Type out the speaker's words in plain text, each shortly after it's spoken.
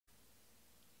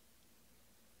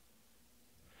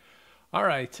All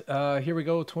right, here we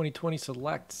go. 2020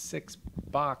 Select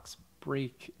 6-box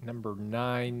break number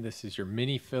 9. This is your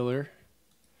mini filler.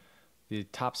 The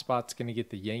top spot's going to get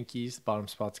the Yankees. The bottom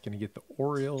spot's going to get the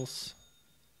Orioles.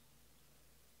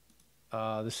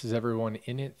 This is everyone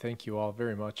in it. Thank you all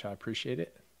very much. I appreciate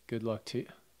it. Good luck to you.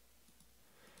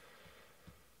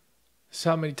 So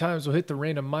how many times we'll hit the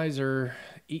randomizer?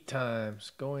 8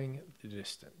 times, going the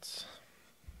distance.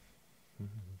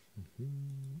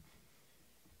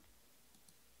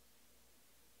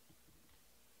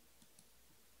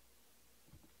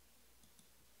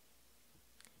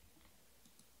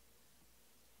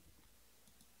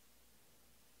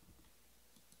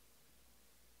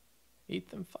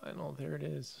 Eighth and final. There it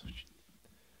is.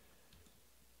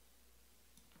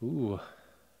 Ooh,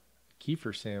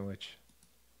 Kefir sandwich.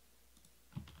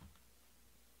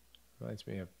 Reminds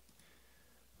me of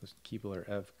those Keebler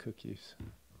Ev cookies.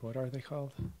 What are they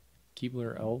called?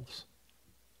 Keebler Elves.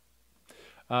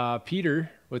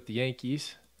 Peter with the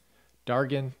Yankees.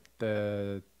 Dargan,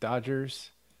 the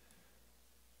Dodgers.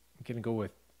 I'm going to go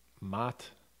with Mott,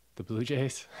 the Blue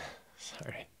Jays.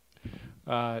 Sorry.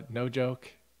 No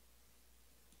joke.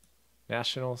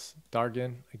 Nationals.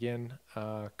 Dargan, again.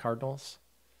 Cardinals.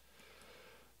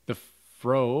 The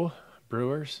Fro,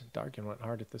 Brewers. Dargan went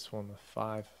hard at this one with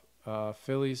 5.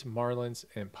 Phillies, Marlins,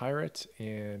 and Pirates,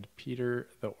 and Peter,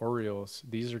 the Orioles.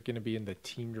 These are going to be in the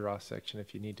team draw section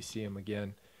if you need to see them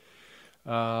again.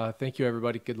 Thank you,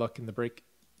 everybody. Good luck in the break.